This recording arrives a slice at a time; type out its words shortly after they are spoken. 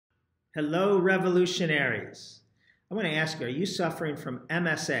Hello, revolutionaries. I want to ask you, are you suffering from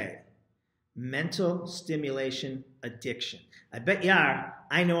MSA, mental stimulation addiction? I bet you are.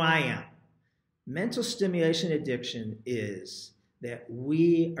 I know I am. Mental stimulation addiction is that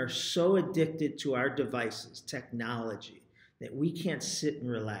we are so addicted to our devices, technology, that we can't sit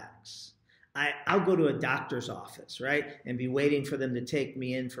and relax. I'll go to a doctor's office, right, and be waiting for them to take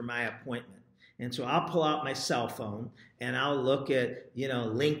me in for my appointment. And so I'll pull out my cell phone and I'll look at,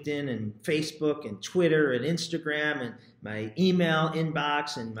 LinkedIn and Facebook and Twitter and Instagram and my email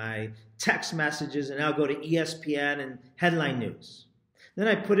inbox and my text messages, and I'll go to ESPN and headline news. Then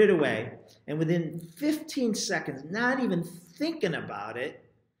I put it away, and within 15 seconds, not even thinking about it,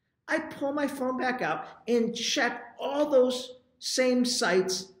 I pull my phone back out and check all those same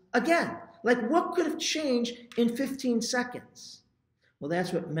sites again. Like, what could have changed in 15 seconds? Well,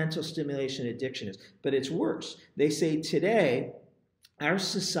 that's what mental stimulation addiction is. But it's worse. They say today, our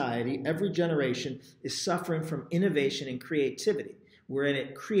society, every generation, is suffering from innovation and creativity. We're in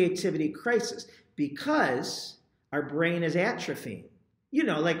a creativity crisis because our brain is atrophying.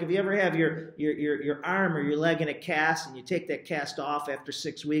 Like if you ever have your arm or your leg in a cast and you take that cast off after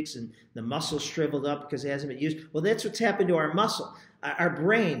 6 weeks and the muscle's shriveled up because it hasn't been used. Well, that's what's happened to our muscle. Our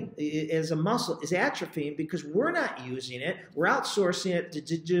brain as a muscle is atrophying because we're not using it. We're outsourcing it to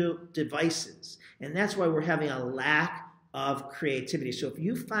digital devices. And that's why we're having a lack of creativity. So if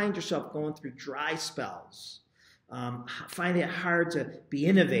you find yourself going through dry spells, find it hard to be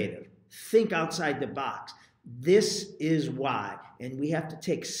innovative, think outside the box, this is why. And we have to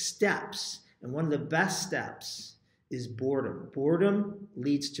take steps. And one of the best steps is boredom. Boredom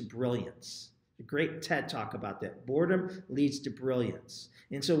leads to brilliance. A great TED talk about that. Boredom leads to brilliance.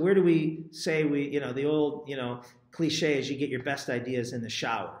 And so where do we say the old, cliche is you get your best ideas in the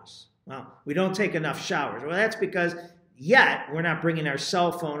showers. Well, we don't take enough showers. Well, that's because yet we're not bringing our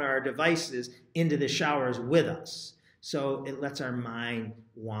cell phone or our devices into the showers with us. So it lets our mind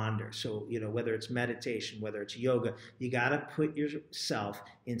wander. So, whether it's meditation, whether it's yoga, you got to put yourself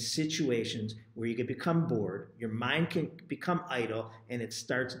in situations where you can become bored, your mind can become idle, and it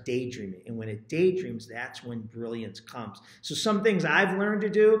starts daydreaming. And when it daydreams, that's when brilliance comes. So some things I've learned to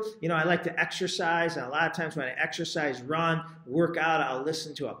do, I like to exercise. And a lot of times when I exercise, run, work out, I'll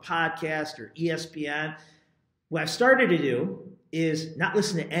listen to a podcast or ESPN. What I've started to do is not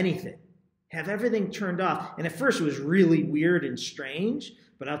listen to anything. Have everything turned off. And at first it was really weird and strange,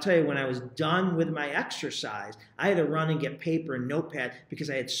 but I'll tell you, when I was done with my exercise, I had to run and get paper and notepad because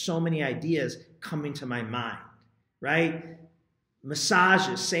I had so many ideas coming to my mind, right?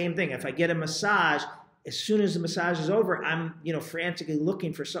 Massages, same thing. If I get a massage, as soon as the massage is over, I'm, frantically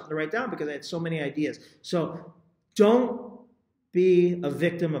looking for something to write down because I had so many ideas. So don't be a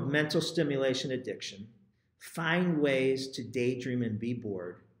victim of mental stimulation addiction. Find ways to daydream and be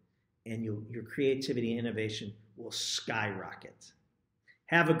bored, and your creativity and innovation will skyrocket.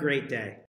 Have a great day.